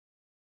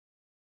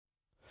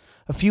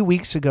A few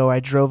weeks ago, I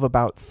drove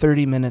about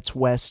 30 minutes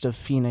west of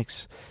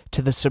Phoenix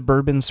to the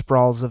suburban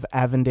sprawls of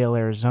Avondale,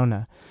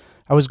 Arizona.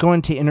 I was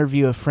going to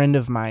interview a friend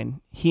of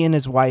mine. He and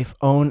his wife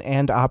own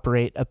and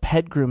operate a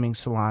pet grooming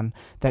salon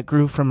that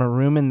grew from a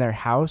room in their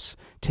house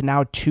to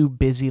now 2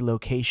 busy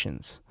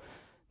locations.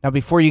 Now,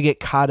 before you get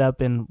caught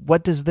up in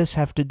what does this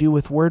have to do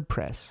with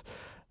WordPress,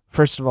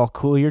 first of all,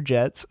 cool your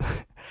jets.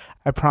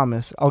 I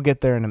promise, I'll get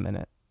there in a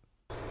minute.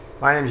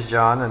 My name's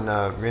John,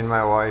 and me and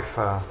my wife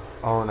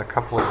own a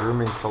couple of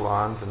grooming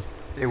salons, and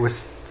it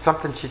was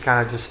something she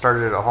kind of just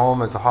started at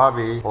home as a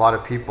hobby. A lot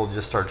of people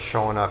just started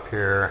showing up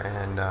here,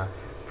 and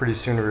pretty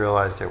soon we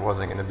realized it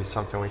wasn't going to be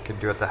something we could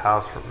do at the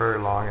house for very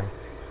long. And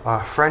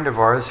a friend of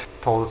ours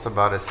told us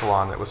about a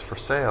salon that was for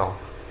sale,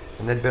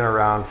 and they'd been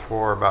around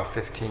for about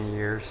 15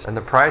 years, and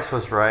the price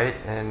was right,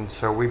 and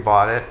so we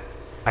bought it.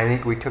 I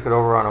think we took it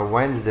over on a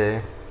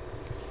Wednesday,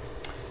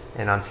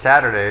 and on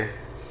Saturday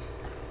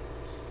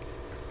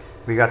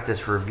we got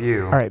this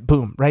review. All right,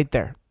 boom, right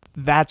there.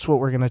 That's what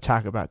we're going to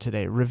talk about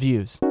today,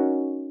 reviews.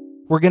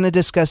 We're going to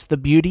discuss the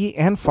beauty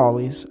and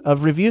follies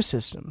of review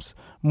systems,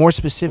 more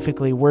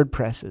specifically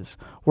WordPresses.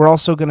 We're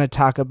also going to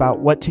talk about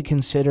what to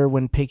consider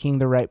when picking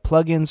the right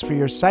plugins for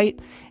your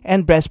site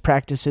and best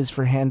practices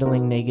for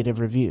handling negative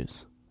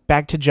reviews.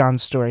 Back to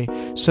John's story.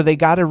 So they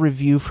got a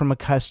review from a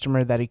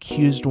customer that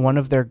accused one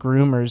of their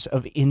groomers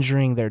of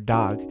injuring their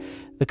dog.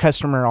 The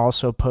customer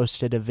also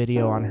posted a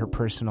video on her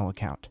personal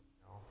account.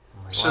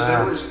 So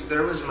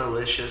there was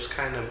malicious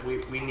kind of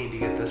we need to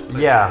get this place.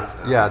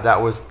 Yeah,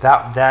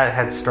 that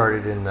had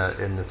started in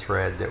the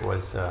thread that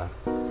was I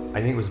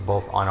think it was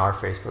both on our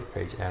Facebook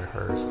page and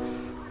hers.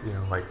 You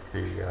know, like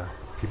the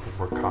people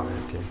were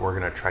commenting, we're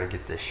gonna try to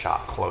get this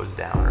shop closed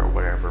down or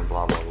whatever, and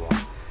blah blah blah.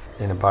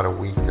 In about a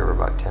week, there were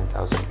about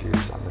 10,000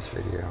 views on this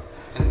video.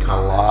 And a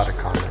lot of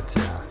comments,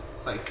 yeah.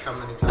 Like how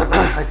many comments?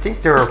 I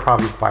think there were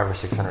probably 500 or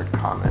 600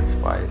 comments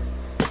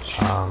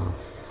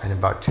in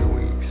about 2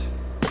 weeks.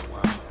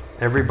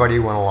 Everybody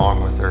went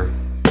along with her.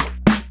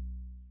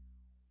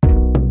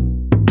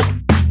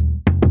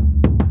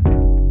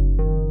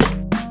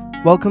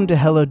 Welcome to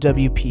Hello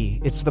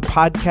WP. It's the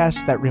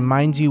podcast that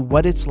reminds you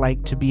what it's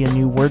like to be a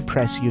new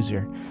WordPress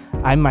user.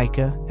 I'm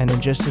Micah, and in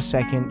just a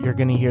second, you're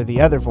going to hear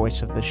the other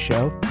voice of the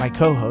show, my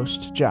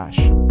co-host, Josh.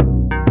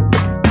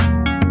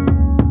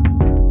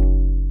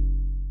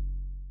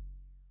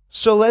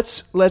 So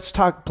let's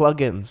talk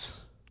plugins.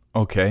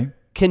 Okay.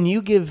 Can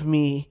you give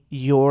me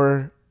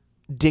your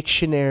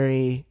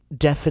dictionary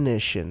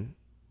definition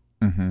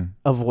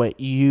of what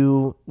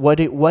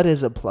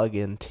is a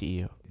plugin to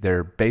you?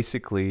 They're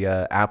basically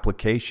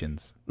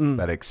applications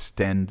that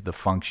extend the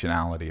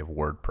functionality of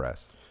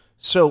WordPress.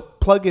 So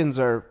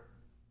plugins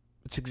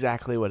it's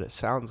exactly what it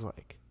sounds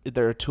like.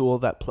 They're a tool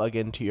that plug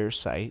into your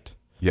site.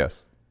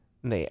 Yes.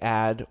 And they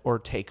add or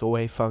take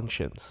away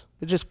functions.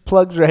 It just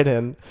plugs right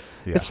in.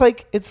 Yeah. It's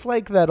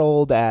like that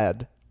old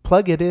ad.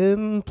 Plug it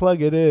in,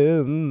 plug it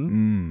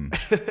in.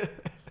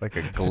 It's like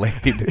a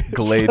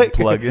Glade like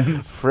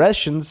plugins.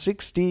 Fresh in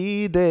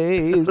 60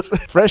 days.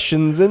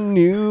 Freshens in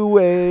new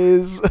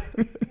ways.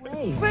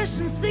 Fresh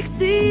in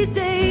 60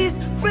 days.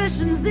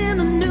 Freshens in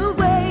a new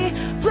way.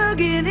 Plug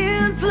it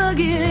in, plug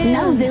it in.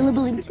 Now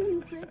available in 2.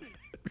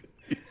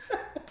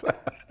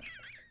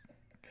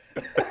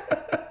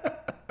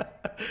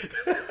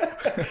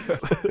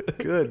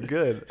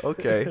 Good.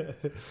 Okay.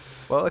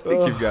 Well, I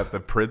think you've got the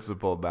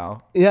principle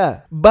now.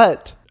 Yeah,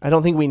 but I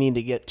don't think we need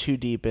to get too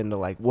deep into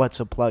like what's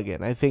a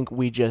plugin. I think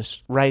we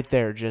just right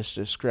there just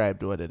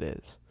described what it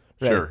is.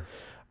 Right? Sure.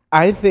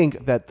 I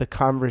think that the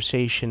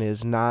conversation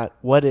is not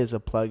what is a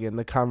plugin.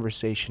 The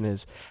conversation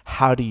is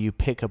how do you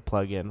pick a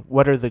plugin?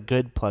 What are the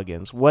good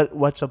plugins?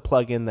 What's a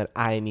plugin that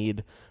I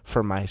need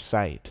for my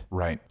site?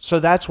 Right. So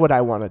that's what I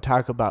want to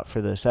talk about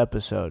for this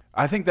episode.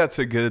 I think that's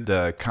a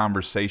good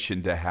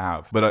conversation to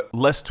have. But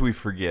lest we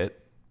forget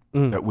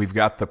that we've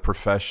got the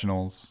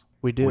professionals.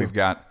 We do. We've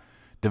got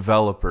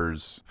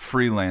developers,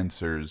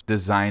 freelancers,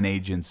 design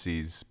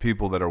agencies,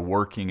 people that are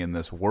working in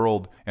this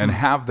world and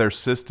have their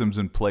systems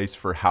in place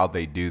for how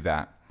they do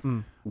that.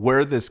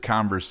 Where this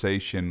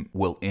conversation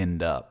will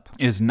end up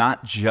is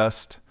not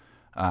just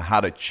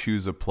how to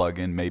choose a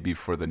plugin maybe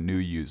for the new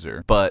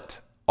user, but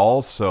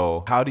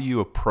also how do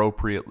you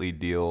appropriately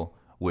deal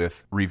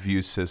with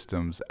review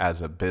systems as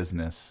a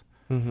business.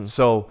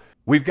 So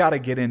we've got to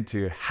get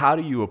into how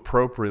do you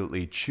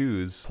appropriately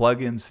choose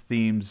plugins,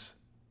 themes,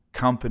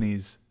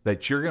 companies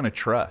that you're going to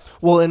trust.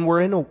 Well, and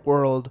we're in a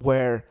world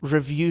where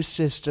review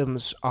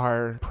systems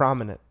are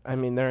prominent. I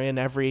mean, they're in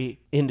every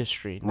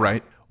industry now.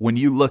 Right. When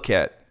you look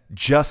at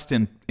just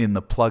in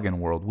the plugin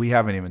world, we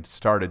haven't even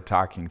started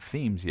talking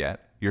themes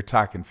yet. You're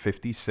talking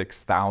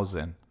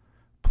 56,000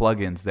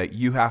 plugins that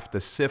you have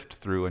to sift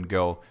through and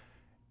go,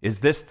 is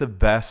this the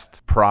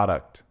best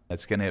product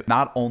that's going to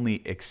not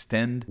only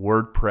extend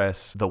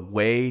WordPress the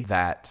way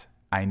that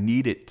I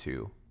need it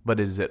to, but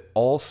is it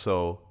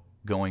also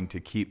going to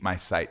keep my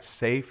site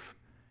safe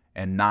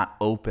and not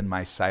open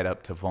my site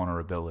up to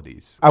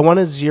vulnerabilities? I want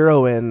to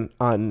zero in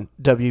on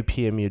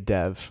WPMU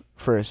Dev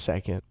for a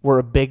second. We're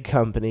a big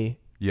company.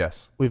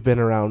 Yes. We've been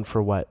around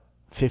for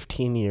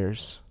 15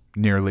 years.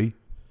 Nearly.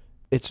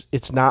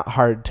 It's not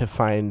hard to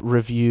find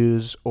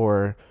reviews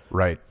or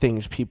Right.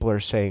 things people are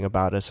saying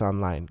about us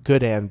online,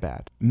 good and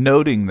bad.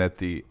 Noting that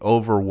the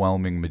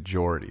overwhelming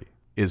majority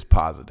is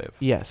positive.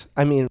 Yes.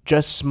 I mean,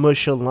 just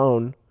Smush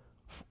alone,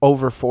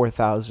 over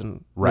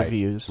 4,000 Right.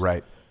 reviews.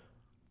 Right.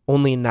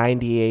 Only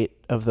 98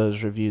 of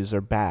those reviews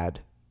are bad.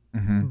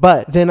 Mm-hmm.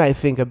 But then I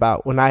think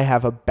about when I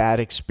have a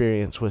bad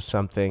experience with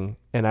something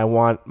and I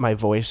want my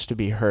voice to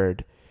be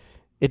heard.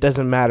 It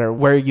doesn't matter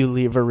where you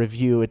leave a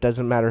review. It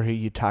doesn't matter who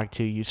you talk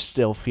to. You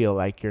still feel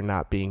like you're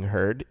not being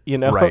heard, you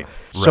know? Right,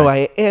 So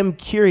right. I am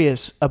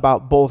curious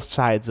about both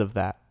sides of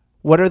that.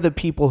 What are the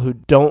people who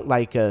don't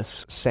like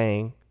us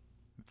saying?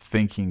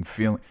 Thinking,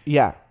 feeling.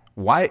 Yeah,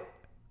 Why?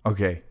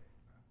 Okay.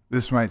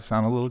 This might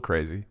sound a little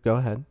crazy. go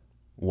ahead.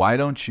 Why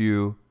don't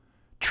you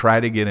try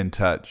to get in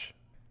touch?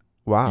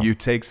 Wow. You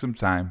take some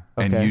time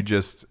and Okay. you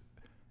just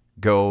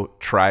go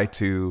try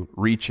to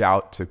reach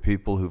out to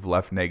people who've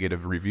left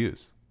negative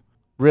reviews.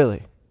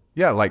 Really?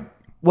 Yeah, like,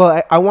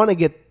 Well, I want to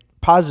get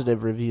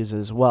positive reviews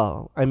as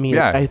well. I mean,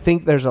 Yeah. I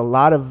think there's a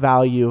lot of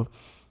value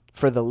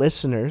for the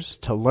listeners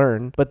to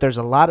learn, but there's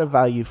a lot of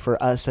value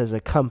for us as a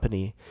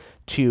company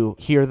to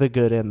hear the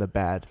good and the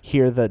bad,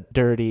 hear the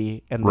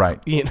dirty and the, Right.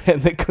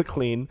 and the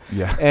clean.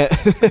 yeah, And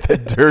the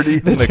dirty,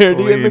 the and the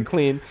dirty clean. and the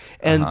clean,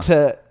 and Uh-huh.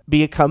 to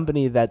be a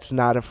company that's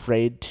not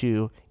afraid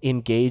to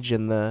engage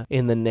in the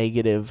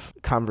negative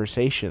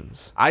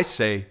conversations. I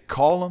say,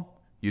 call them,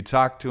 you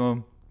talk to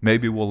them.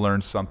 Maybe we'll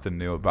learn something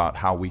new about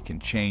how we can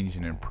change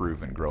and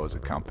improve and grow as a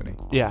company.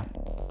 Yeah.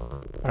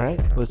 All right,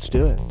 let's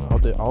do it.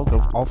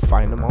 I'll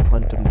find them. I'll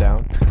hunt them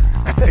down.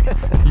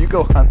 You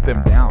go hunt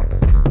them down.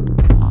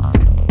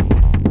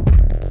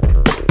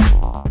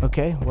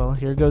 Okay, well,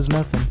 here goes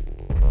nothing.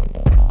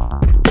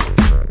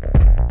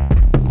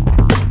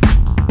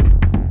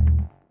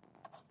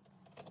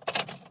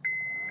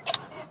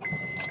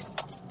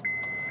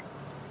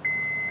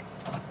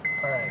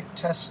 All right,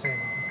 testing.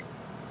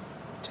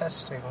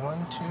 Testing.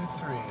 1, 2,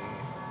 3.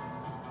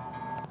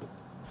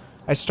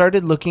 I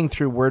started looking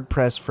through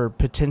WordPress for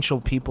potential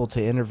people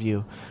to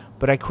interview,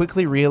 but I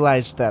quickly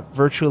realized that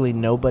virtually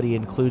nobody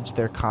includes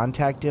their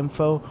contact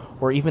info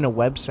or even a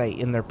website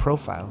in their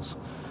profiles.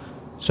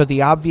 So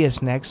the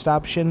obvious next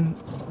option,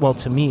 well,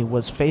 to me,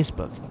 was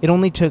Facebook. It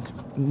only took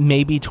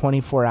maybe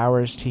 24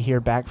 hours to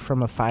hear back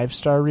from a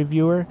 5-star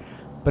reviewer,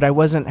 but I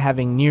wasn't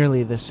having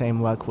nearly the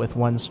same luck with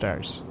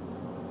 1-stars.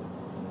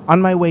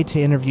 On my way to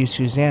interview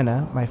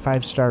Susanna, my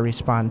 5-star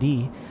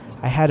respondee,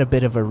 I had a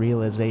bit of a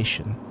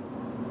realization.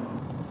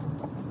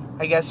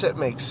 I guess it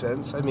makes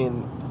sense. I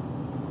mean,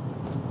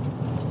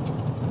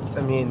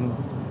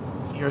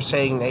 you're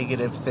saying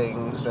negative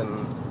things,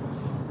 and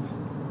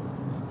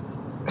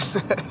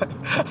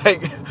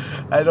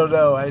I don't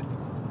know.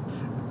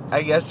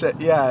 I guess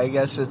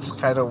it's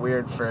kind of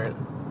weird for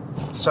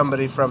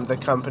somebody from the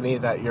company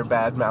that you're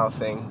bad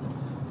mouthing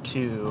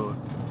to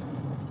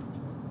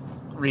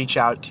reach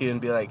out to you and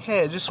be like,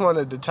 "Hey, I just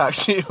wanted to talk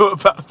to you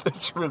about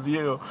this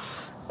review."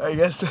 I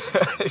guess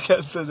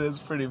it is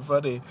pretty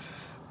funny.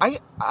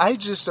 I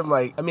just am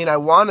like, I mean, I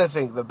want to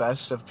think the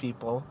best of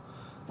people.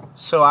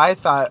 So I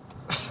thought,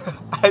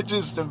 I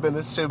just have been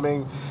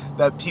assuming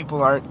that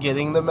people aren't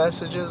getting the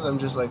messages. I'm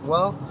just like,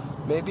 well,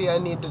 maybe I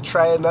need to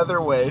try another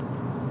way.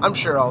 I'm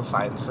sure I'll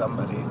find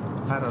somebody.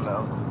 I don't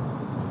know.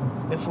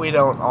 If we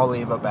don't, I'll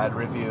leave a bad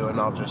review and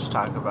I'll just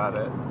talk about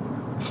it.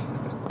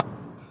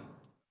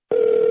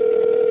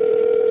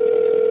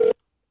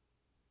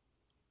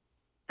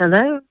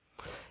 Hello,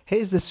 Hey,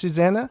 is this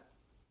Susanna?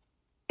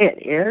 it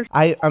is.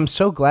 I'm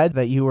so glad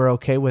that you were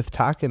okay with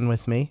talking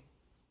with me.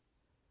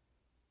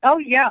 Oh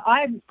yeah,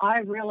 I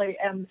really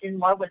am in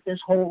love with this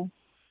whole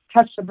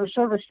customer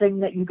service thing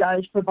that you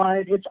guys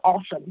provide. It's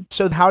awesome.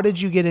 So how did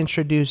you get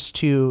introduced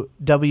to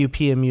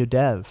WPMU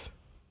Dev?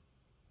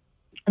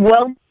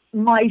 Well,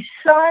 my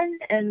son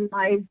and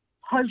my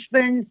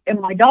husband and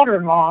my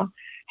daughter-in-law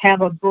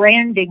have a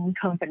branding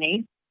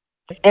company,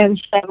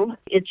 and so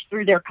it's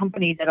through their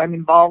company that I'm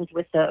involved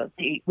with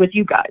with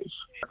you guys.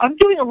 I'm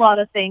doing a lot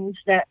of things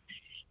that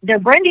their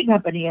branding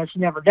company has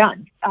never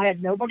done. I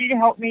had nobody to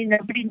help me.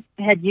 Nobody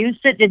had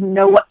used it, didn't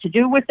know what to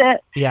do with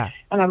it. Yeah,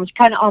 And I was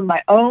kind of on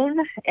my own,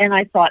 and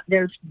I thought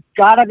there's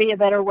got to be a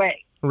better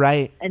way.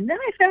 right. And then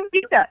I found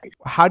you guys.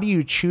 How do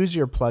you choose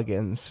your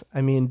plugins?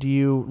 I mean, do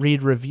you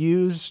read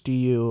reviews? Do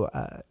you?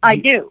 I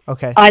do.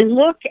 Okay. I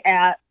look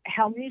at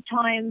how many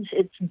times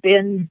it's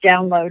been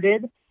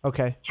downloaded,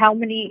 Okay. how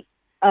many,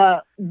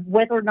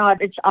 whether or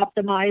not it's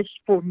optimized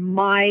for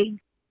my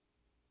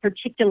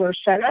particular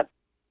setup.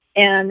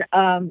 And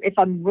if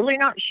I'm really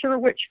not sure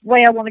which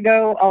way I want to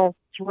go, I'll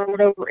throw it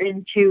over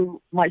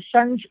into my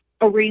son's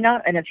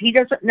arena. And if he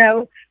doesn't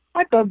know,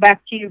 I go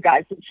back to you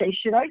guys and say,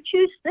 should I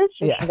choose this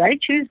or Yeah. should I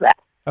choose that?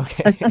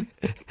 Okay.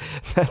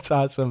 That's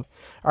awesome.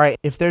 All right.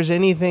 If there's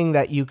anything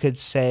that you could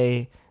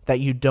say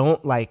that you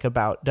don't like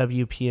about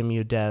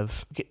WPMU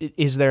Dev,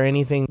 is there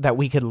anything that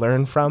we could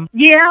learn from?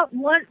 Yeah,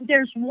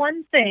 there's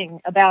one thing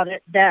about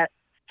it that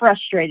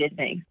frustrated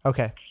me.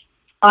 Okay.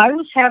 I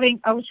was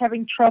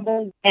having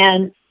trouble,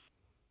 and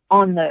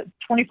on the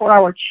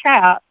 24-hour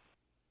chat,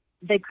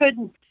 they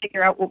couldn't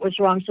figure out what was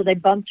wrong, so they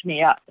bumped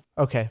me up.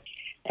 Okay.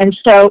 And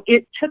so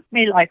it took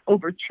me like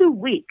over 2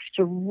 weeks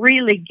to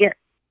really get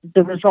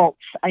the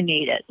results I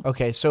needed.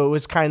 Okay, so it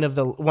was kind of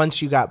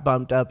once you got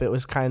bumped up, it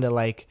was kind of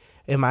like,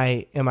 am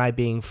I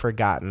being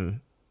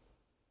forgotten?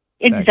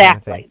 Exactly. Kind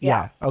of thing.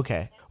 Yeah.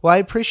 Okay. Well, I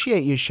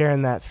appreciate you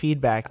sharing that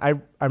feedback.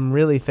 I'm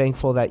really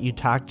thankful that you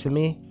talked to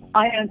me.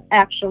 I am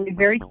actually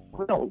very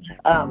thrilled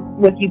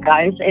with you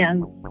guys,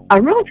 and I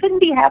really couldn't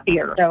be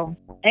happier. So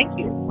thank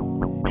you.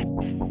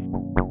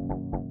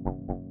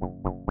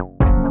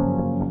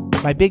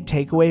 My big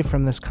takeaway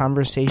from this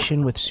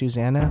conversation with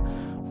Susanna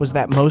was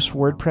that most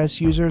WordPress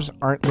users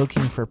aren't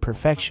looking for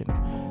perfection.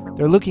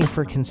 They're looking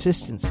for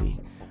consistency.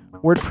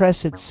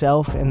 WordPress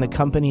itself and the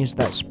companies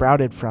that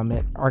sprouted from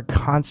it are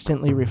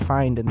constantly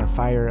refined in the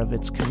fire of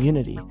its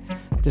community.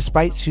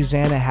 Despite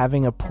Susanna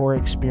having a poor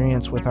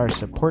experience with our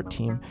support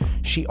team,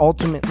 she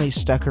ultimately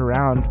stuck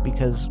around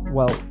because,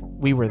 well,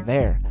 we were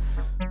there.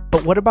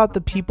 But what about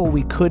the people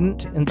we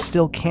couldn't and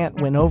still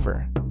can't win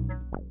over?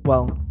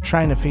 Well,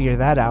 trying to figure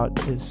that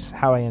out is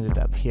how I ended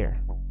up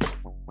here.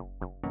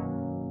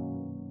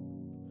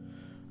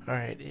 All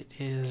right, it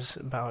is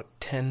about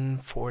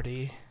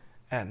 10:40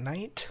 at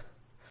night.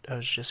 I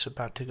was just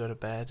about to go to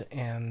bed,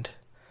 and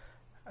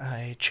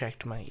I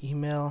checked my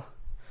email,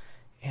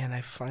 and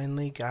I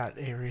finally got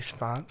a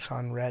response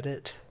on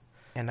Reddit,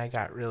 and I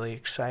got really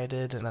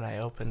excited, and then I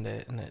opened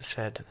it, and it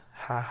said,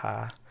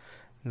 haha,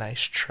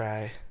 nice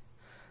try.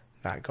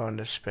 Not going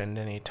to spend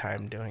any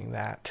time doing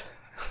that.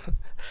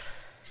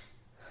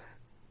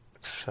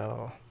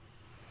 So,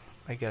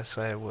 I guess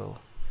I will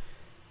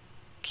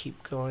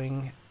keep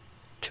going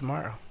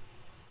tomorrow.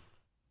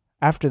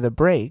 After the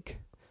break,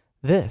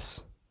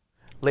 this.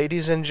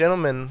 Ladies and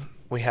gentlemen,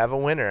 we have a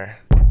winner.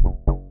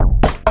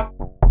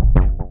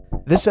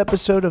 This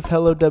episode of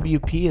Hello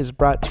WP is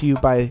brought to you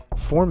by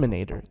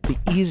Forminator, the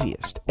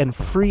easiest and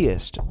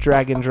freest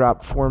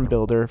drag-and-drop form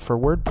builder for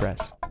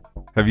WordPress.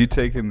 Have you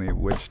taken the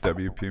Which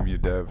WPMU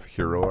Dev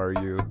Hero Are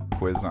You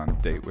quiz on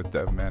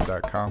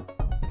datewithdevman.com?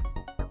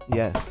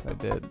 Yes, I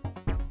did.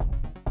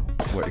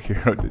 What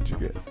hero did you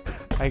get?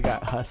 I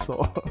got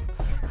Hustle.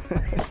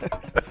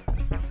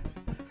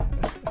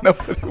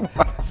 Nobody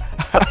wants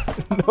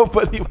Hustle.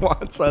 Nobody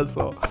wants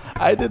Hustle.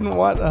 I didn't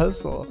want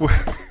Hustle.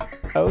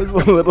 I was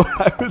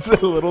a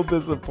little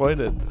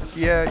disappointed.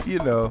 Yeah, you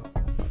know,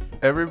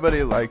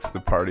 everybody likes the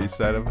party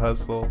side of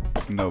Hustle.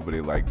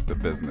 Nobody likes the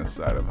business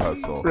side of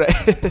Hustle. Right.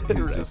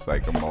 He's just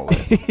like a mullet.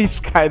 He's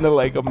kind of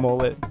like a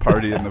mullet.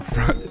 Party in the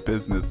front,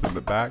 business in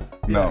the back?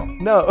 No.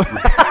 No.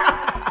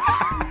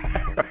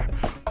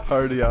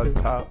 Party on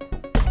top?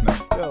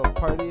 No,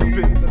 party in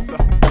business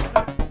on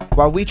top.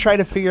 While we try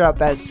to figure out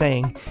that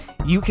saying,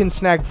 you can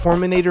snag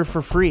Forminator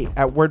for free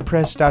at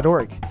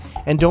WordPress.org.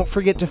 And don't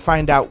forget to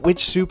find out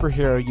which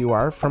superhero you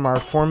are from our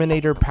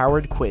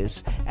Forminator-powered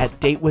quiz at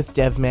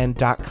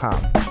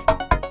datewithdevman.com.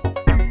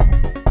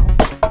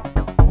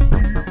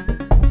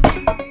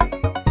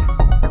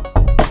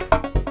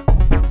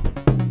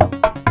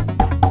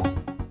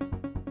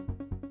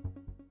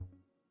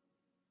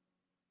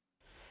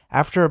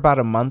 After about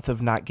a month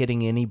of not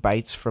getting any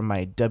bites from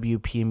my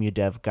WPMU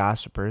Dev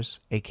gossipers,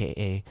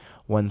 aka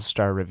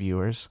one-star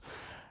reviewers,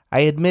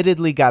 I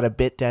admittedly got a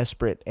bit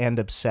desperate and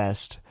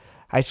obsessed.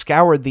 I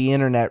scoured the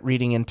internet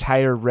reading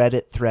entire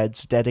Reddit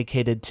threads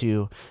dedicated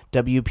to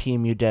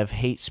WPMU Dev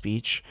hate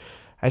speech.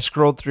 I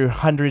scrolled through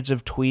hundreds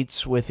of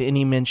tweets with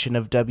any mention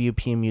of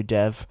WPMU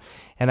Dev,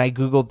 and I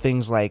Googled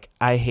things like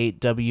I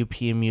hate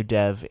WPMU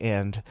Dev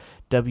and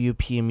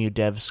WPMU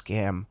Dev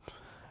scam.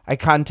 I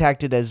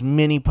contacted as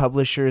many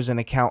publishers and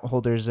account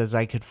holders as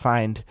I could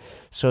find,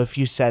 so if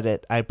you said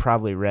it, I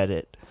probably read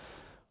it.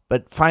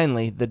 But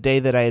finally, the day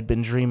that I had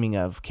been dreaming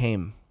of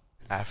came.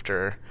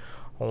 After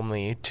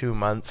only 2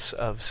 months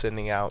of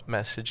sending out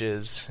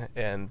messages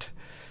and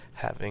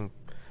having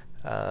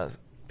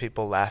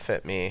people laugh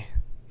at me,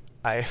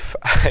 I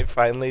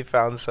finally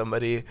found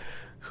somebody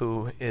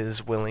who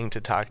is willing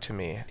to talk to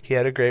me. He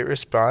had a great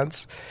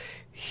response.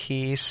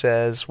 He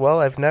says, well,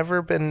 I've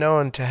never been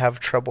known to have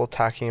trouble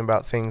talking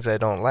about things I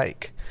don't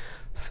like.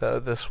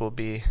 So this will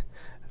be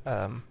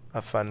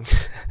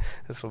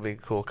this will be a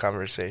cool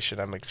conversation.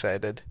 I'm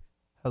excited.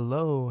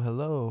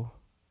 Hello.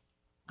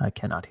 I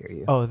cannot hear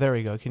you. Oh, there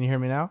we go. Can you hear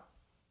me now?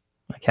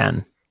 I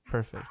can.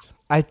 Perfect.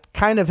 I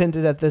kind of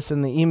hinted at this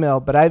in the email,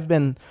 but I've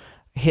been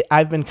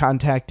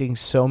contacting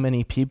so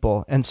many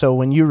people, and so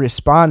when you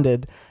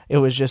responded, it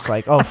was just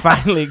like, oh,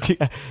 finally,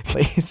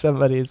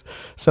 somebody's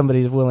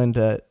willing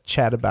to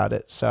chat about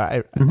it. So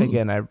I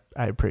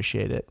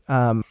appreciate it.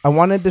 I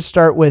wanted to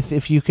start with,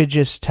 if you could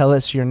just tell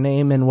us your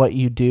name and what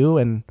you do,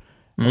 and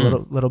a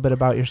little bit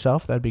about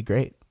yourself. That'd be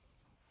great.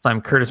 So I'm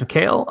Curtis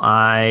McHale.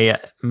 I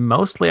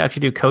mostly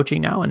actually do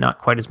coaching now and not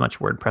quite as much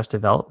WordPress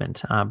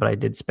development, but I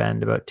did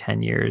spend about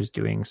 10 years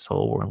doing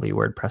solely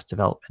WordPress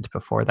development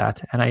before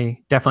that. And I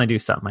definitely do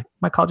some.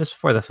 My call just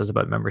before this was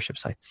about membership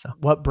sites. So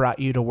what brought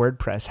you to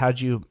WordPress?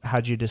 How'd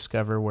you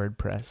discover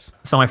WordPress?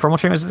 So my formal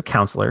training was as a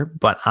counselor,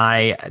 but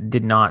I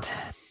did not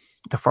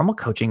the formal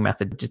coaching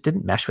method just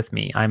didn't mesh with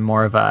me. I'm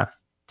more of a,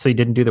 so you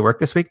didn't do the work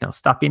this week? No,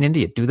 stop being an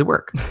idiot, do the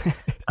work.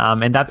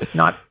 And that's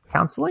not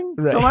counseling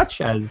so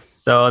much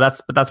as,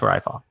 but that's where I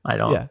fall. I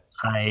don't,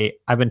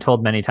 I've been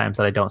told many times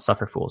that I don't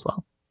suffer fools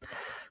well.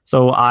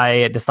 So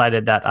I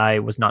decided that I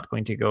was not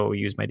going to go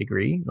use my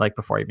degree, like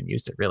before I even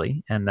used it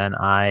really. And then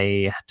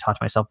I taught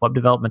myself web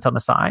development on the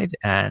side,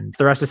 and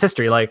the rest is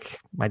history. Like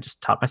I just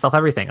taught myself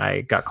everything.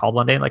 I got called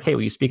one day and like, hey,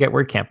 will you speak at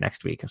WordCamp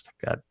next week? I was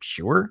like,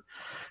 sure.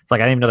 It's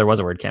like, I didn't even know there was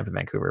a WordCamp in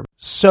Vancouver.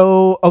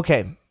 So,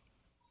 okay,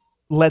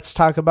 let's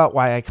talk about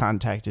why I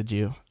contacted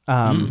you.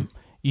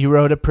 You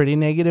wrote a pretty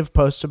negative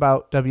post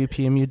about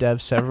WPMU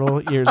Dev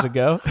several years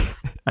ago.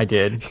 I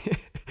did.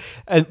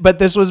 But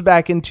this was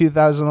back in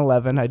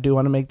 2011. I do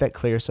want to make that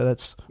clear. So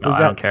that's I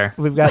don't care.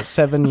 We've got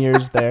 7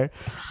 years there.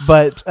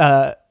 But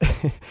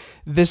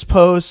this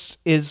post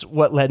is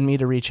what led me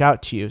to reach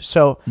out to you.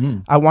 So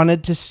I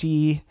wanted to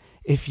see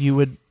if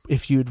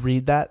you'd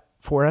read that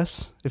for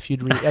us. If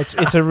you'd read,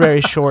 it's a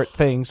very short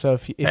thing. So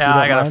if you don't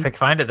I gotta mind,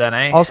 find it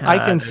then. Also, I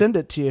can send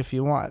it to you if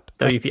you want.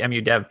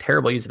 WPMU Dev,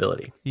 terrible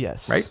usability.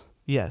 Yes. Right.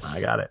 Yes.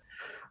 I got it.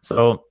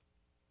 So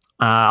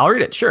I'll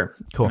read it. Sure.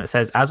 Cool. And it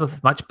says, as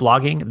with much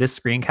blogging, this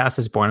screencast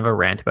is born of a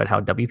rant about how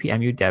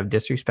WPMU Dev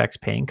disrespects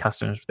paying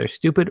customers with their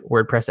stupid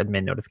WordPress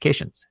admin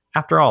notifications.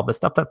 After all, the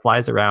stuff that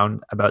flies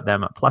around about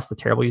them, plus the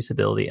terrible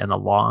usability and the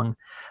long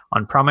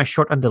on promise,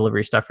 short on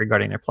delivery stuff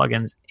regarding their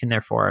plugins in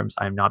their forums,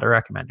 I'm not a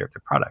recommender of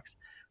their products.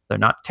 They're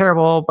not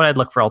terrible, but I'd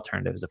look for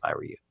alternatives if I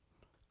were you.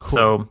 Cool.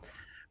 So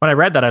when I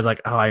read that, I was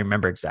like, oh, I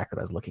remember exactly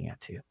what I was looking at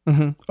too.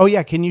 Mm-hmm. Oh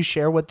yeah. Can you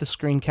share what the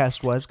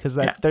screencast was? Because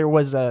there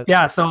was a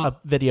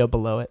video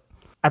below it.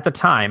 At the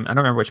time, I don't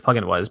remember which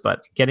plugin it was,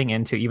 but getting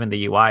into even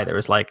the UI, there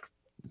was like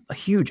a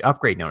huge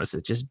upgrade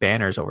notices, just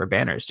banners over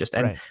banners. We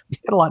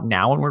see it a lot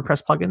now in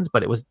WordPress plugins,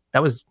 but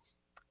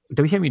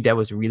WPMU Dev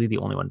was really the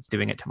only ones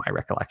doing it to my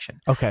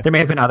recollection. Okay. There may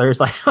have been others,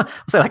 like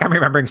I'm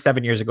remembering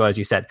 7 years ago, as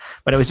you said,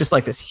 but it was just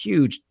like this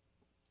huge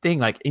thing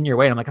like in your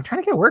way. And I'm like, I'm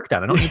trying to get work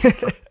done. I don't want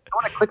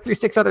to click through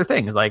 6 other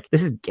things. Like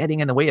this is getting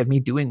in the way of me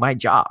doing my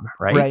job.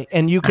 Right. Right.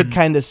 And you could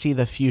kind of see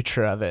the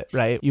future of it,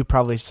 right? You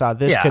probably saw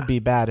this could be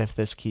bad if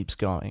this keeps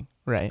going.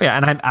 Right. Yeah.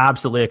 And I'm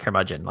absolutely a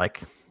curmudgeon.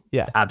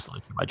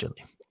 Absolutely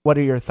curmudgeonly. What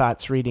are your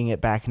thoughts reading it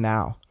back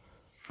now?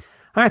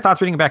 My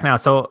thoughts reading it back now.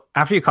 So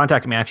after you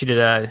contacted me, I actually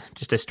did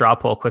just a straw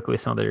poll quickly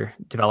with some other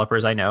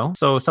developers I know.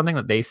 So something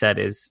that they said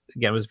is,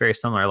 again, was very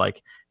similar.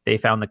 Like they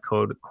found the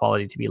code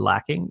quality to be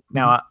lacking.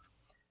 Now,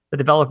 the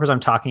developers I'm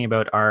talking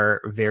about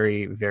are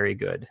very, very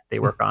good. They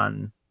work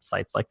on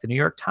sites like the New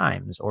York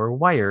Times or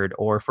Wired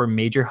or for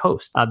major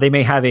hosts. They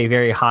may have a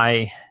very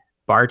high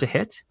bar to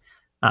hit.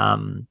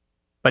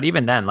 But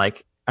even then,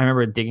 like I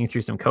remember digging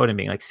through some code and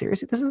being like,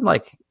 seriously, this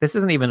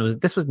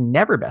was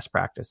never best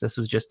practice. This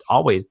was just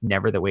always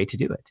never the way to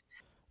do it.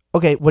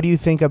 Okay. What do you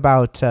think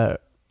about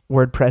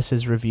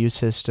WordPress's review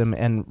system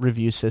and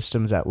review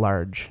systems at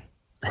large?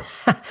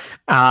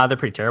 They're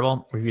pretty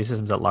terrible. Review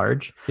systems at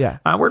large. Yeah.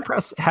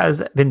 WordPress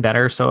has been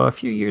better. So a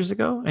few years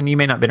ago, and you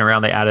may not have been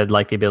around, they added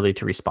like the ability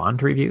to respond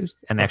to reviews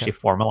and they actually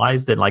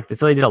formalized it.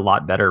 So they did a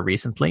lot better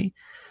recently.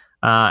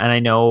 And I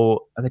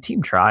know the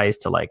team tries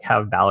to like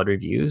have valid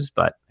reviews,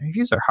 but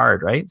reviews are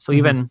hard, right? So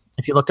even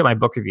if you looked at my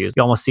book reviews,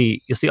 you'll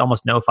see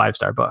almost no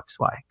 5-star books.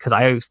 Why? Because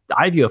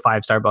I view a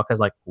 5-star book as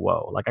like,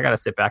 whoa, like I got to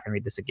sit back and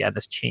read this again.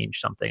 This changed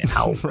something and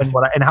how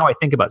and how I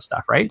think about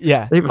stuff, right?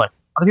 Yeah.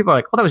 Other people are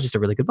like, well, that was just a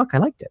really good book. I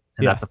liked it.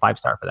 And that's a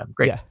 5-star for them.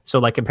 Great. Yeah. So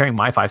like comparing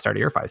my 5-star to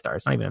your 5-star,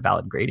 it's not even a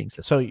valid grading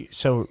system.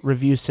 So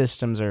review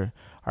systems are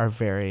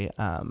very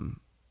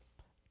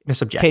they're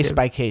subjective. Case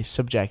by case,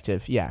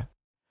 subjective. Yeah.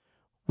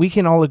 We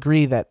can all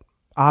agree that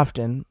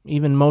often,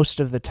 even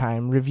most of the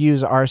time,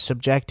 reviews are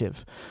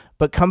subjective.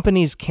 But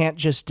companies can't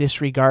just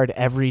disregard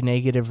every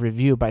negative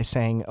review by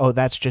saying, oh,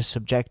 that's just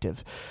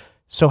subjective.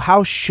 So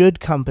how should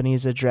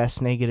companies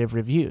address negative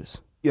reviews?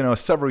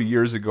 Several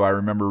years ago, I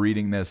remember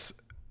reading this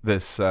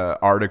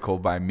article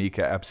by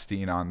Mika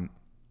Epstein on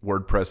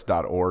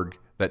WordPress.org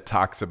that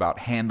talks about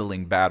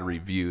handling bad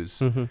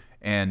reviews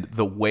and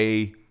the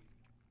way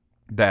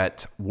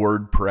that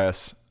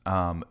WordPress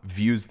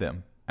views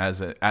them as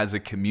a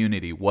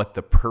community, what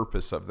the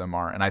purpose of them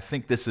are. And I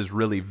think this is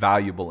really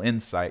valuable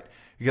insight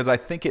because I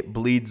think it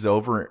bleeds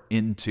over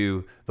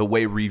into the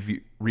way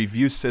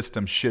review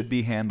systems should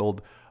be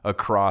handled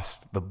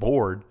across the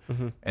board,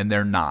 and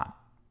they're not.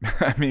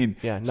 I mean,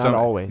 not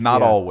always.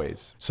 Not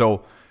always.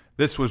 So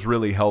this was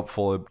really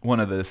helpful.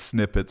 One of the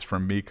snippets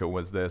from Mika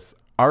was this.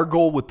 Our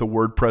goal with the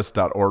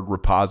WordPress.org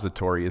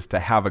repository is to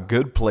have a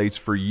good place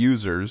for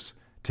users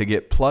to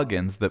get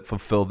plugins that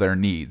fulfill their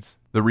needs.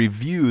 The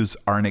reviews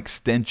are an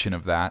extension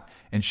of that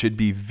and should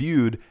be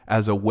viewed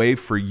as a way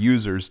for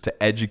users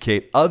to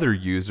educate other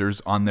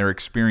users on their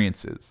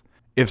experiences.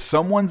 If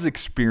someone's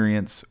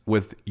experience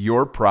with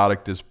your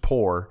product is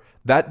poor,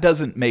 that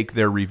doesn't make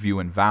their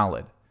review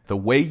invalid. The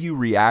way you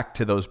react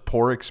to those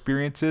poor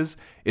experiences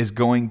is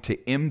going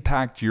to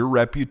impact your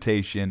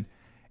reputation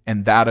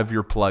and that of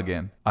your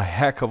plugin a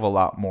heck of a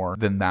lot more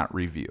than that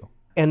review.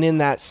 And in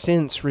that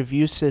sense,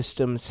 review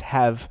systems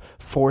have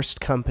forced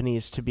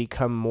companies to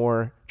become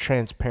more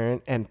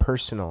transparent and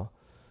personal.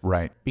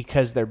 Right.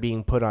 Because they're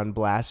being put on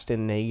blast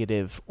in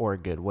negative or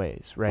good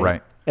ways, right?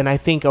 Right. And I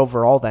think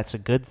overall that's a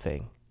good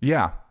thing.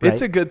 Yeah, right?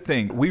 It's a good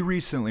thing. We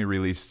recently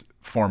released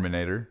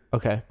Forminator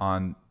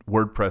on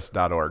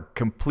WordPress.org,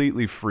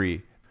 completely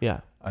free. Yeah.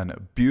 And a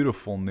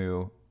beautiful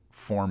new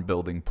form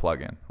building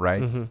plugin,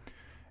 right? Mm-hmm.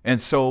 And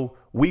so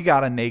we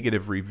got a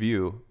negative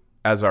review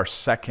as our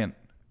second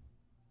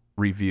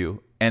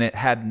review, and it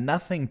had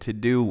nothing to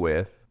do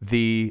with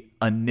the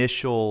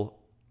initial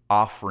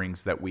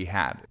offerings that we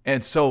had.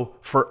 And so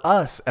for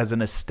us as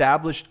an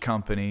established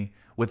company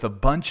with a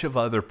bunch of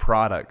other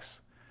products,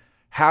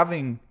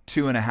 having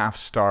 2.5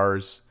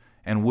 stars,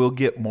 and we'll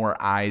get more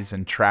eyes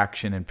and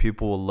traction and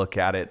people will look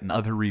at it, and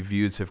other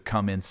reviews have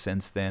come in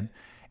since then,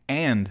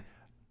 and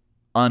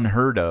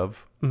unheard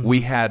of,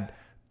 we had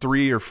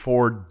 3 or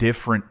 4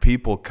 different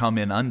people come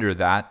in under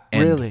that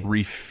and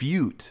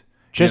refute.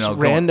 Just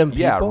random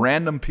people? Yeah,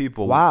 random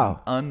people.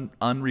 Wow.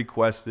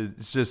 Unrequested.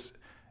 It's just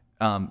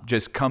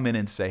come in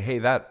and say, hey,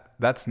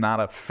 that's not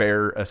a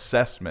fair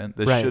assessment.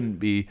 This shouldn't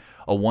be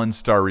a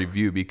 1-star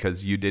review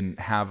because you didn't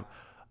have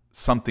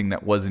something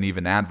that wasn't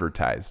even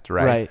advertised,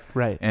 right?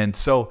 Right. And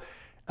so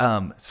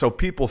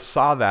people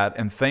saw that,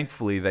 and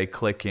thankfully they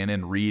click in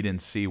and read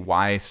and see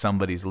why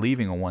somebody's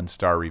leaving a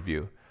 1-star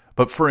review.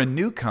 But for a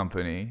new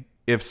company,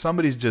 if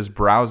somebody's just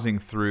browsing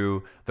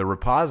through the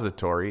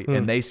repository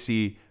and they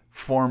see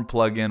form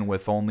plugin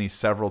with only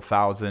several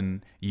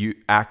thousand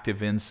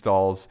active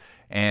installs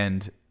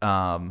and a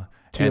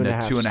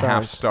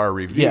 2.5 star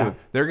review,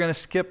 they're going to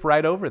skip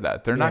right over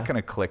that. They're not going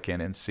to click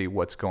in and see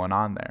what's going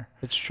on there.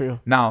 It's true.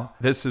 Now,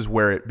 this is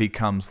where it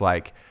becomes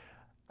like,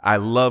 I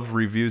love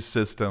review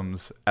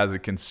systems as a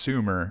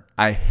consumer.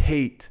 I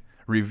hate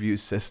review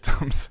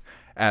systems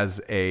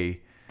as a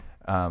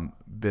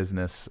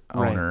business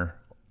owner.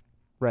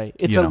 Right.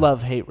 It's a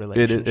love-hate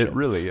relationship. It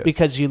really is.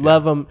 Because you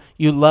love them.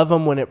 You love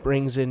them when it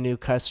brings in new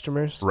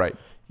customers. Right.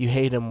 You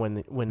hate them when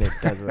it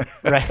doesn't.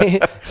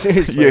 Right.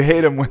 Seriously. You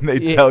hate them when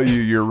they tell you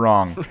you're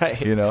wrong.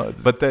 Right. You know.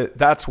 But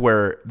that's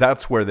where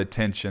the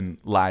tension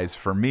lies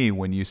for me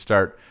when you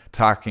start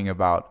talking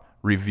about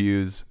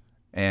reviews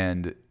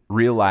and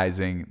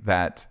realizing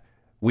that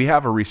we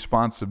have a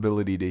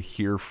responsibility to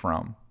hear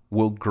from.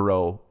 We'll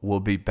grow. We'll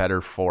be better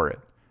for it.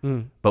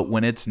 But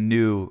when it's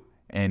new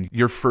and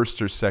your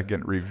first or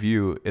second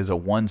review is a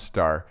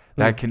 1-star,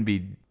 that can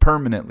be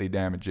permanently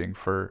damaging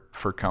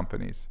for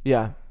companies.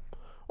 Yeah.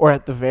 Or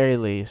at the very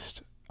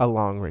least, a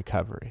long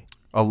recovery.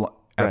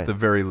 At the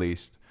very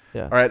least.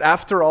 Yeah. All right.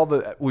 After all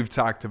that we've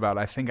talked about,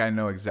 I think I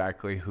know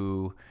exactly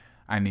who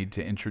I need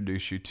to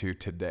introduce you to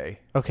today.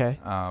 Okay.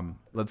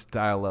 Let's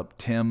dial up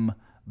Tim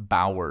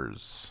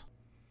Bowers.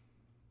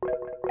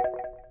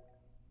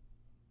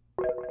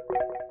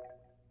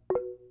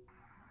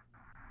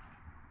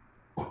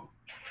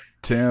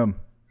 Tim.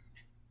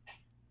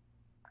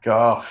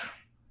 Gosh.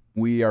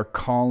 We are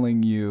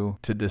calling you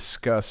to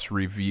discuss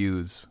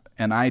reviews.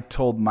 And I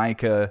told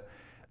Micah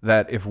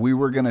that if we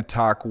were going to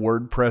talk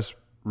WordPress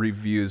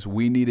reviews,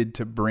 we needed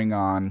to bring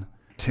on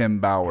Tim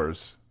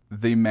Bowers,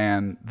 the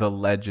man, the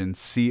legend,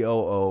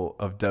 COO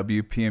of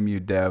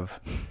WPMU Dev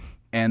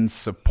and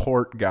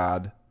support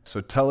god.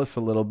 So tell us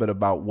a little bit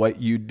about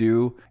what you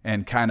do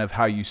and kind of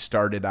how you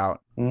started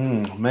out.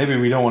 Maybe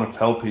we don't want to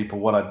tell people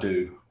what I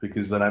do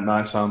because then it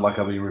might sound like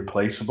I'll be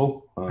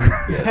replaceable. So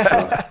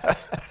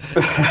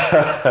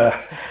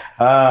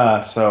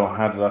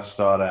how did I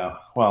start out?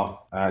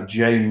 Well,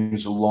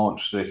 James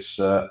launched this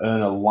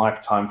earn a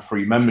lifetime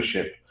free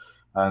membership.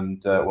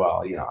 And, I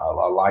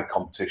like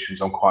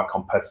competitions. I'm quite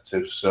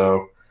competitive.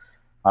 So,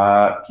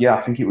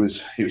 I think it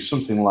was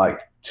something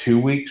like 2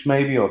 weeks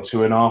maybe or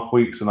 2.5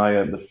 weeks. And I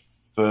earned the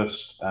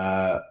first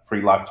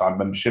free lifetime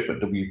membership at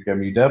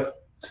WPMU Dev.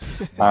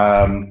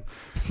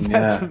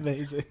 That's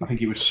amazing. I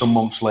think it was some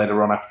months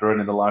later on after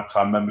earning the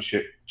lifetime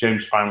membership,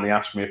 James finally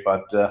asked me if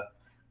I'd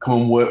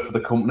come and work for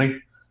the company.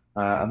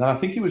 And then I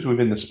think it was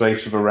within the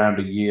space of around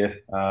a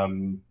year,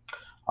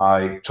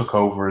 I took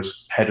over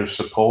as head of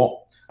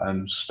support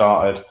and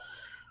started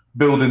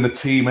building the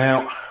team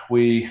out.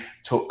 We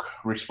took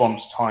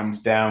response times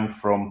down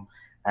from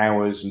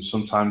hours and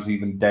sometimes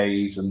even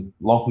days and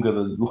longer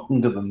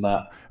than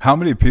that. How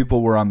many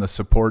people were on the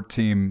support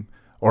team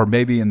or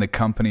maybe in the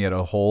company as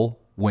a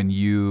whole when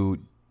you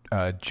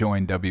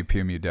joined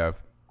WPMU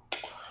Dev?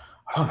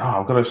 I don't know.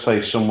 I've got to say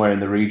somewhere in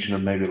the region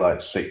of maybe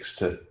like 6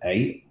 to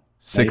 8.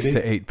 6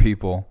 to 8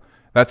 people.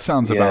 That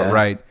sounds about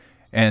right.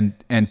 And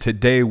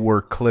today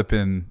we're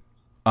clipping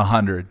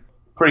 100.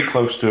 Pretty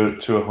close to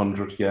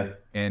 100, yeah.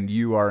 And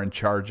you are in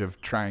charge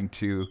of trying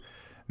to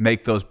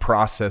make those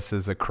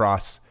processes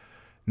across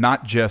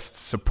not just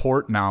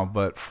support now,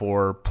 but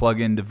for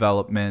plugin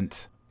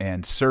development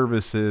and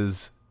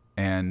services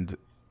and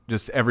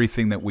just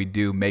everything that we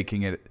do,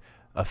 making it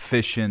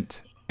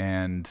efficient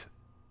and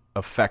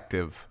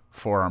effective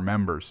for our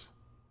members.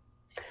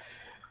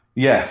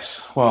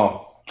 Yes,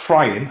 well,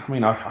 trying. I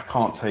mean, I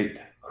can't take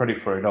credit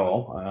for it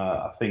all.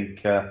 I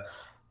think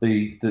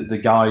the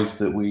guys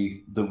that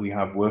we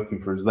have working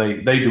for us,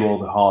 they do all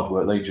the hard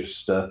work. They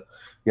just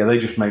they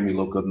just make me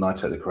look good, and I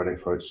take the credit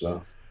for it.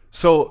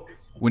 So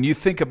when you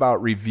think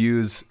about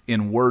reviews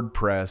in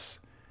WordPress,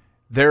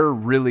 they're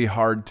really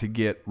hard to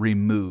get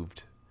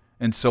removed.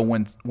 And so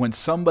when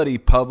somebody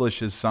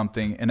publishes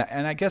something, and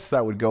I guess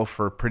that would go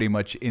for pretty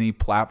much any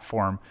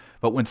platform,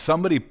 but when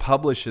somebody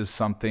publishes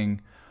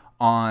something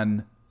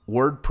on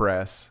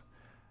WordPress,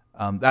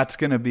 that's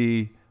going to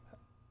be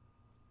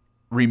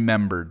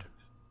remembered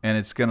and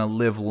it's going to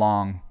live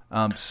long.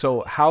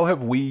 So how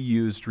have we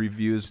used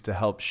reviews to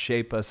help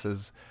shape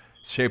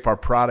our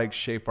products,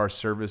 shape our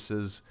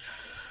services?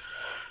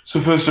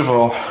 So first of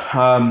all,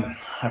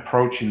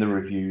 approaching the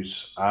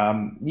reviews,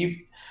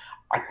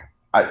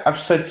 I've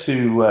said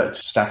to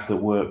staff that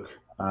work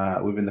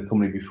within the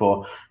company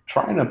before,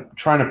 trying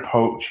to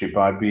approach it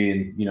by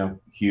being,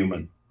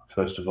 human.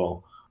 First of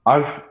all,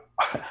 I'm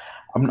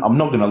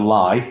not going to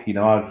lie.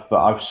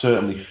 I've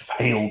certainly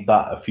failed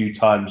that a few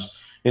times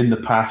in the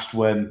past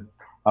when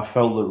I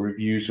felt that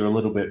reviews are a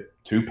little bit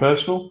too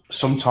personal.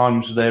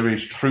 Sometimes there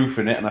is truth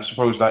in it, and I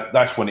suppose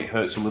that's when it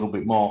hurts a little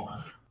bit more.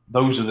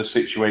 Those are the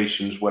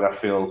situations where I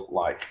feel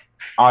like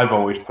I've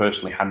always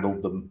personally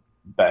handled them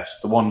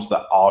best, the ones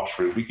that are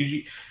true, because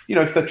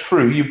if they're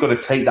true, you've got to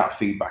take that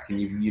feedback and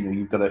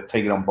you've got to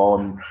take it on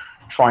board and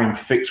try and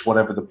fix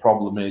whatever the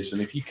problem is.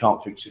 And if you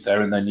can't fix it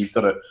there and then, you've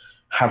got to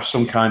have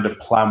some kind of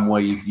plan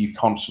where you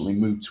constantly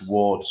move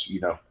towards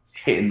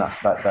hitting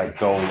that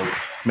goal and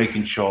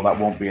making sure that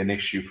won't be an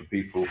issue for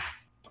people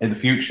in the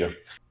future.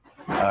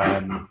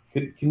 Can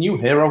you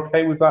hear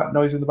okay with that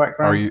noise in the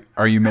background?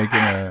 Are you making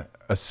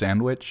a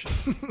sandwich?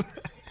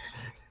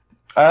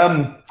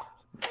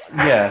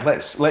 Yeah,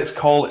 let's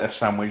call it a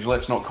sandwich.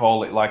 Let's not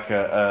call it like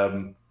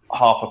a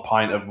half a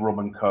pint of rum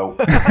and coke.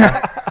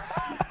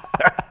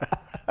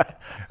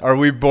 Are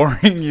we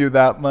boring you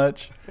that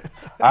much?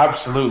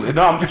 Absolutely.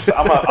 No, I'm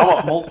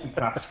a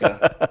multitasker.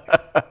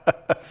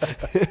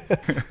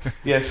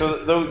 Yeah,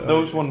 so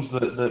those ones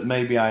that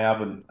maybe I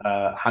haven't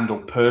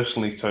handled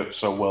personally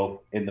so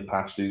well in the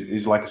past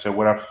is like I said,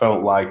 where I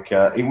felt like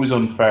it was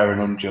unfair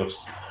and unjust.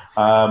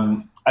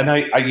 And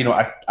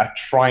I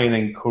try and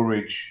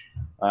encourage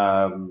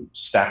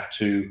staff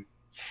to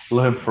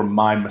learn from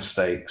my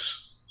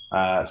mistakes,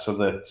 so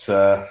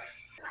that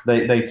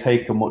they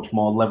take a much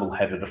more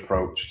level-headed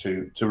approach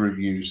to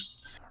reviews.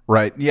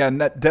 Right. Yeah,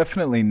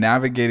 definitely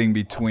navigating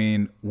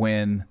between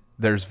when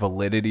there's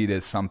validity to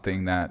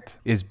something that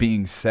is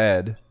being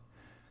said,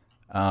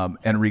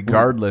 and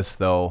regardless,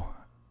 though,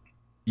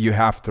 you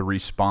have to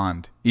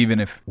respond, even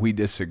if we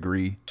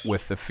disagree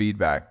with the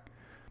feedback,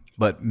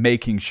 but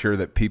making sure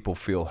that people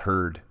feel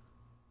heard.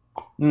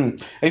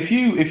 If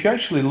you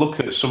actually look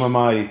at some of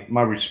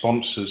my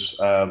responses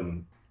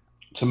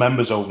to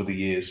members over the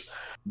years,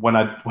 when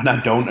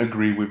I don't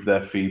agree with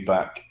their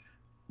feedback,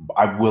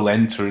 I will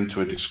enter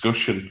into a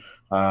discussion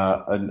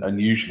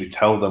and usually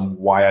tell them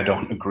why I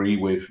don't agree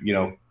with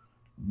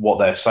what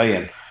they're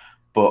saying.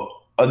 But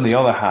on the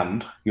other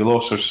hand, you'll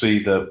also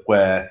see that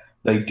where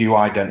they do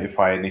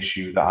identify an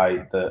issue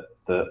that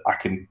I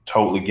can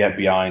totally get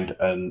behind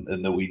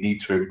and that we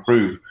need to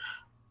improve,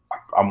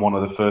 I'm one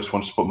of the first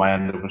ones to put my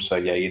hand up and say,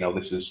 yeah,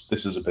 this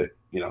is a bit,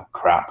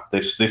 crap.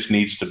 This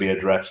needs to be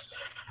addressed.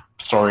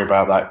 Sorry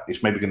about that.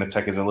 It's maybe going to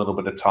take us a little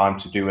bit of time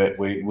to do it.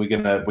 We're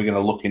gonna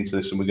look into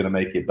this and we're gonna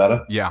make it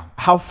better. Yeah.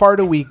 How far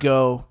do we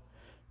go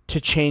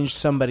to change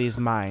somebody's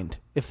mind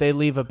if they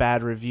leave a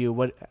bad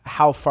review?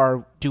 How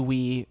far do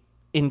we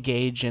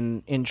engage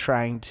in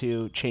trying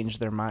to change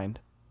their mind,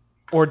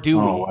 or do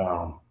we? Oh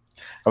wow.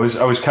 I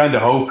was kind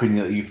of hoping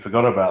that you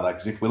forgot about that,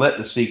 because if we let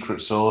the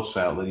secret sauce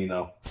out, then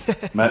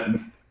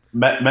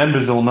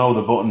members will know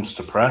the buttons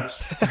to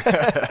press.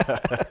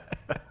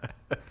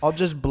 I'll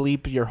just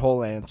bleep your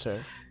whole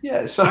answer.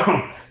 Yeah. So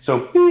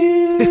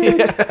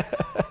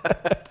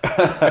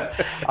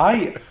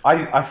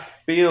I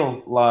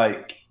feel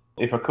like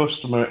if a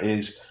customer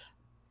is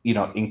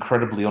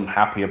incredibly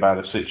unhappy about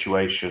a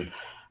situation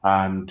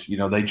and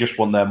they just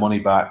want their money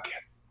back,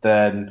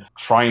 then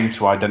trying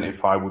to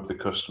identify with the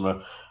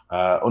customer,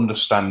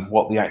 understand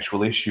what the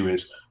actual issue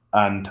is,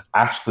 and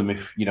ask them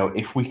if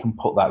we can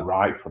put that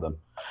right for them.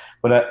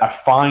 But I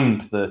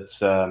find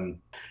that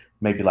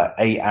maybe like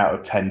 8 out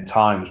of 10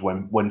 times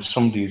when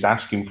somebody is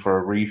asking for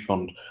a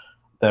refund,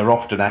 they're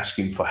often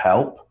asking for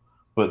help,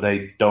 but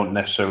they don't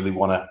necessarily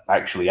want to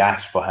actually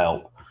ask for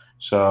help.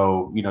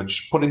 So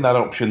just putting that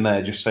option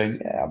there, just saying,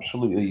 yeah,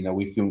 absolutely,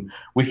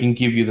 we can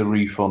give you the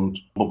refund,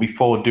 but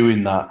before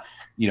doing that,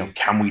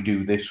 can we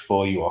do this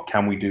for you, or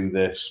can we do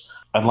this?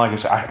 And like I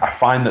said, I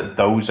find that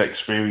those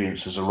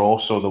experiences are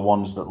also the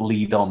ones that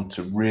lead on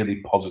to really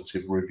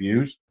positive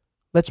reviews.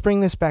 Let's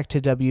bring this back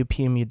to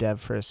WPMU Dev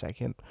for a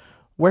second.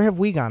 Where have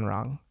we gone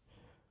wrong?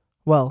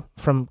 Well,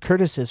 from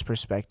Curtis's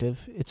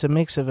perspective, it's a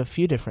mix of a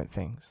few different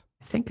things.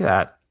 I think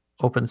that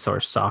open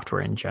source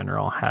software in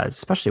general has,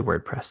 especially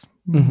WordPress,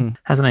 Mm-hmm.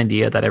 has an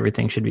idea that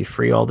everything should be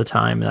free all the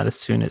time, and that as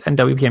soon as, and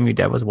WPMU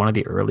Dev was one of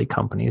the early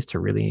companies to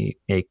really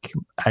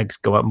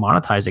go out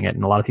monetizing it,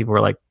 and a lot of people were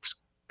like,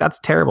 that's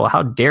terrible.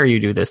 How dare you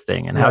do this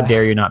thing? And how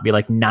dare you not be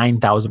like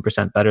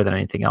 9,000% better than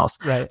anything else?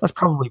 Right. That's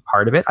probably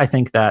part of it. I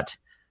think that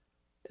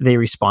they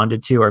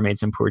responded to or made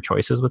some poor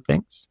choices with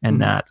things, and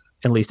that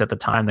at least at the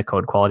time, the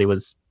code quality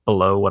was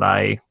below what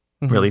I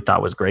really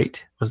thought was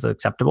great, was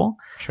acceptable.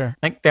 Sure.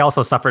 I think they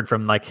also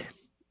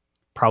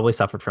probably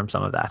suffered from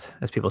some of that,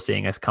 as people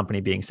seeing a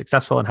company being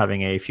successful and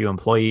having a few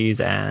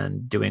employees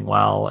and doing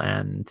well,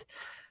 and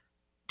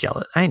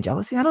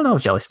jealousy. I don't know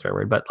if jealousy is the right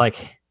word, but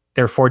like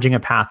they're forging a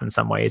path in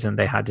some ways, and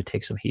they had to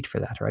take some heat for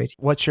that, right?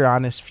 What's your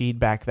honest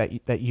feedback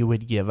that you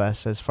would give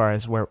us as far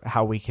as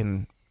how we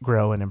can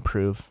grow and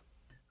improve?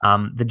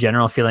 The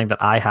general feeling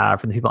that I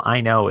have from the people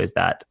I know is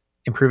that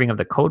improving of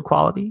the code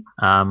quality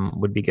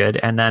would be good.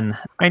 And then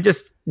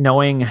just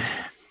knowing,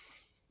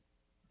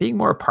 being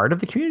more a part of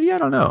the community. I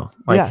don't know.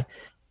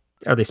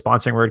 Are they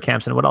sponsoring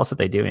WordCamps, and what else are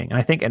they doing? And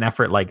I think an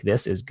effort like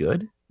this is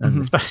good.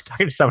 And especially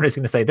talking to someone who's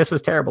going to say, this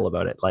was terrible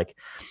about it. Like,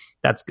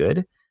 that's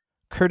good.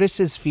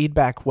 Curtis's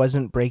feedback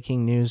wasn't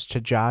breaking news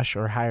to Josh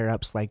or higher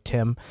ups like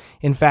Tim.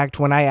 In fact,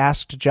 when I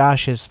asked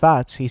Josh his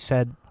thoughts, he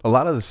said, a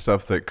lot of the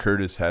stuff that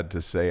Curtis had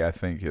to say, I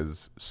think,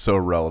 is so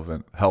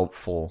relevant,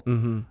 helpful,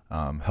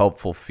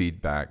 helpful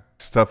feedback,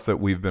 stuff that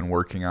we've been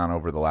working on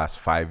over the last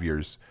 5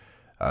 years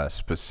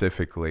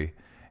specifically.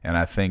 And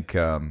I think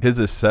his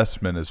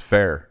assessment is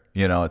fair.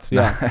 It's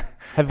not.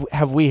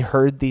 Have we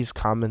heard these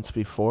comments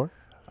before?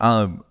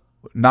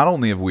 Not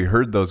only have we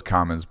heard those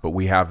comments, but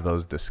we have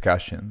those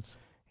discussions.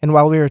 And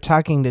while we were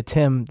talking to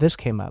Tim, this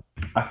came up.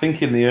 I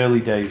think in the early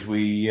days,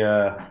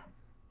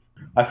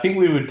 I think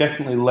we were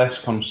definitely less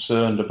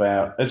concerned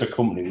about, as a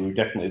company, we were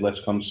definitely less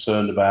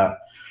concerned about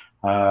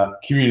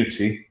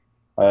community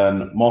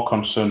and more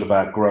concerned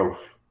about growth.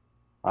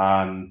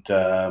 And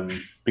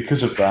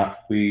because of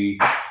that, we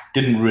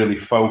didn't really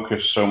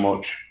focus so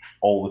much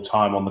all the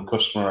time on the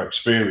customer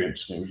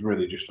experience. And it was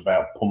really just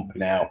about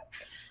pumping out,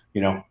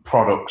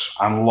 products,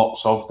 and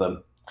lots of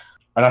them.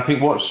 And I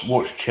think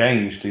what's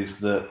changed is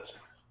that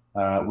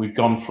we've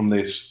gone from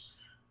this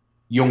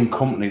young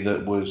company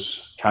that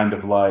was kind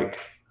of like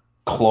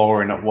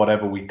clawing at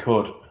whatever we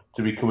could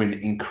to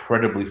becoming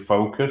incredibly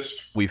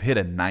focused. We've hit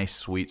a nice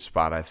sweet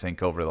spot, I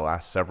think, over the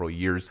last several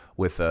years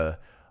with a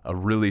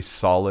really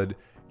solid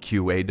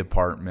QA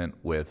department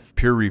with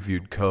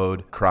peer-reviewed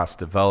code across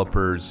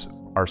developers.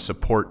 Our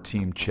support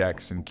team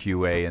checks in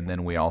QA, and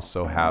then we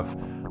also have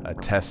a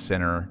test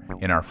center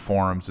in our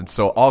forums. And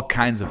so all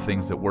kinds of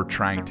things that we're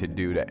trying to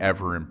do to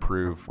ever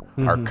improve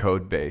our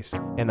code base.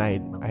 And I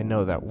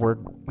know that we're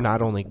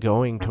not only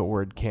going to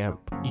WordCamp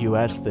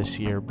US this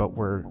year, but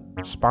we're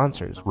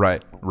sponsors.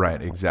 Right,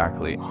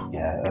 exactly.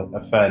 Yeah,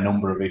 a fair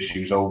number of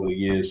issues over the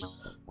years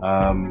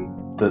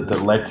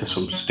that led to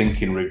some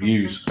stinking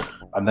reviews.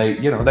 And they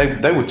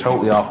were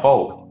totally our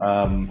fault.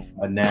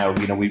 And now,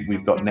 we've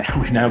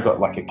now got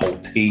like a whole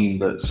team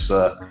that's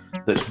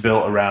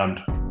built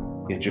around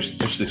just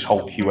this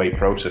whole QA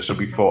process. So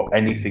before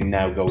anything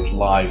now goes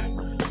live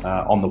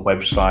on the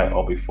website,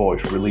 or before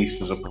it's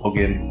released as a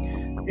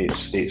plugin,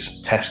 it's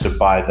tested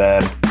by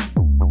them.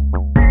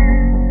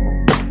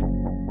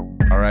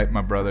 All right,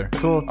 my brother.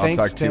 Cool. Thanks,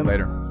 I'll talk to you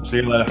later. See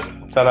you later.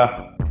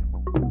 Ta-da.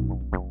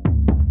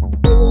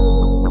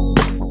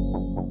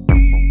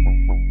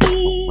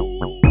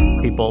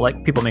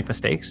 People make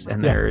mistakes,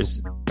 and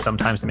there's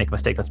sometimes they make a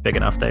mistake that's big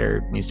enough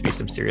there needs to be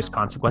some serious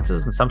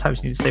consequences, and sometimes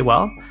you need to say,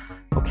 well,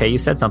 okay, you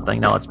said something,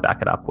 now let's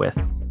back it up with,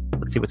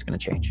 let's see what's going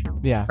to change.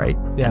 Right.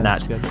 And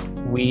that's that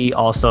good. We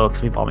also,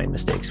 because we've all made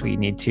mistakes, we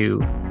need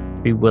to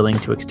be willing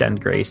to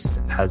extend grace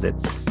as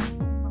it's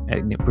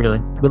really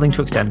willing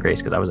to extend grace,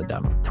 because I was a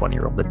dumb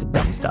 20-year-old that did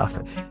dumb stuff.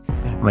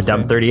 I'm a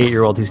dumb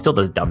 38-year-old who still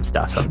does dumb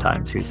stuff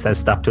sometimes, who says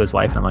stuff to his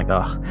wife, and I'm like,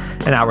 oh,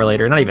 an hour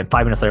later, not even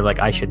 5 minutes later, like,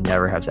 I should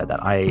never have said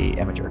that. I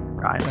am a jerk.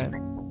 I'm sorry.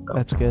 So.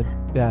 That's good.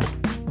 Yeah.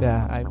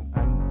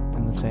 I'm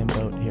in the same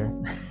boat here.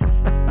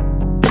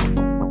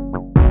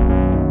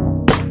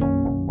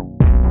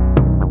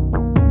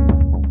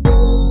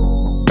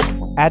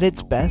 At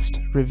its best,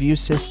 review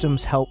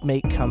systems help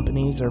make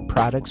companies or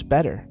products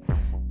better.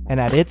 And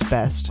at its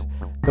best,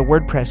 the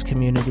WordPress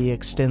community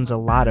extends a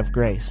lot of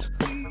grace.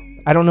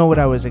 I don't know what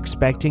I was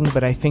expecting,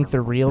 but I think the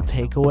real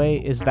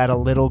takeaway is that a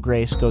little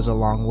grace goes a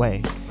long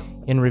way,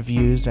 in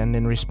reviews and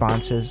in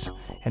responses,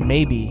 and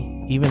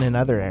maybe even in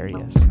other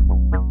areas.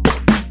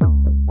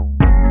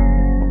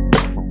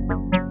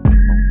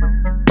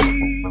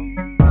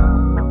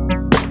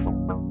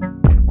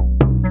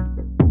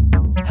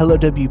 Hello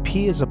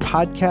WP is a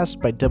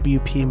podcast by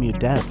WPMU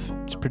Dev.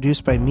 It's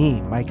produced by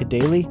me, Micah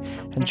Daly,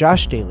 and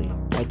Josh Daly.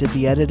 I did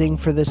the editing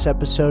for this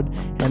episode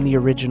and the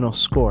original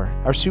score.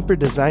 Our super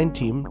design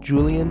team,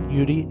 Julian,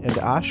 Yudi, and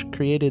Ash,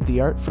 created the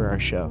art for our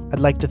show. I'd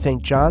like to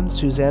thank John,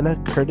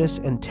 Susanna, Curtis,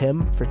 and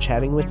Tim for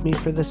chatting with me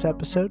for this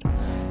episode.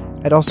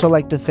 I'd also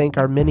like to thank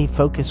our mini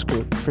focus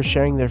group for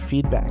sharing their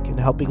feedback and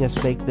helping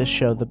us make this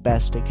show the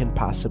best it can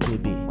possibly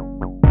be.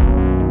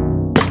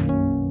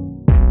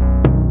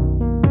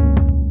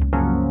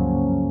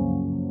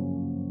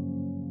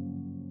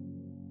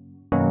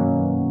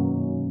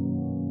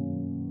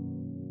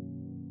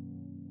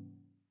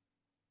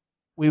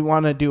 we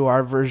want to do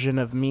our version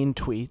of mean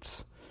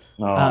tweets.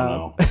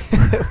 Oh, no.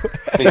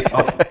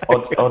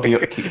 Audio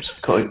keeps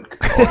cutting.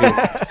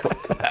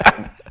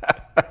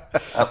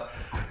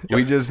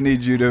 We just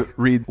need you to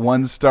read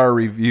 1-star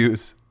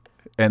reviews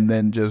and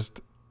then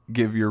just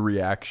give your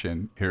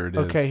reaction. Here it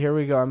is. Okay, here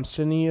we go. I'm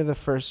sending you the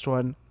first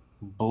one.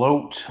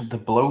 Bloat the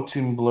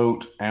bloating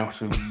bloat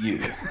out of you.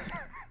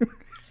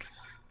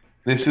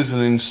 This is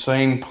an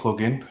insane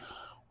plugin.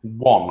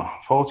 1,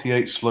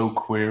 48 slow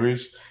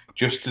queries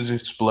just to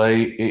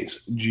display its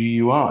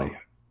GUI.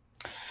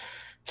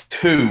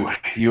 2,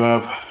 you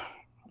have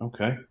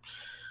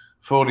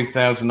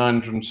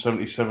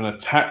 40,977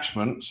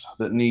 attachments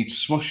that need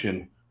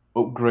smushing.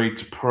 Upgrade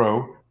to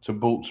Pro to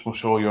bulk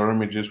smush all your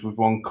images with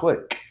 1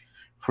 click.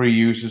 Free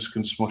users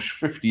can smush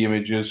 50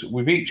 images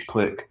with each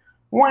click.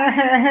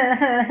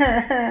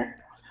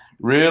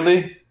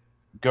 Really?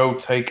 Go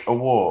take a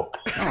walk.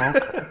 Oh,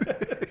 okay.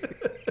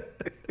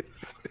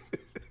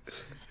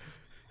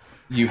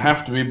 You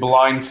have to be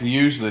blind to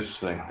use this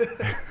thing.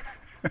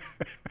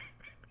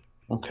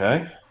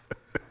 Okay.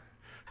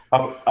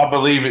 I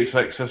believe it's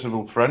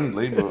accessible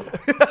friendly, but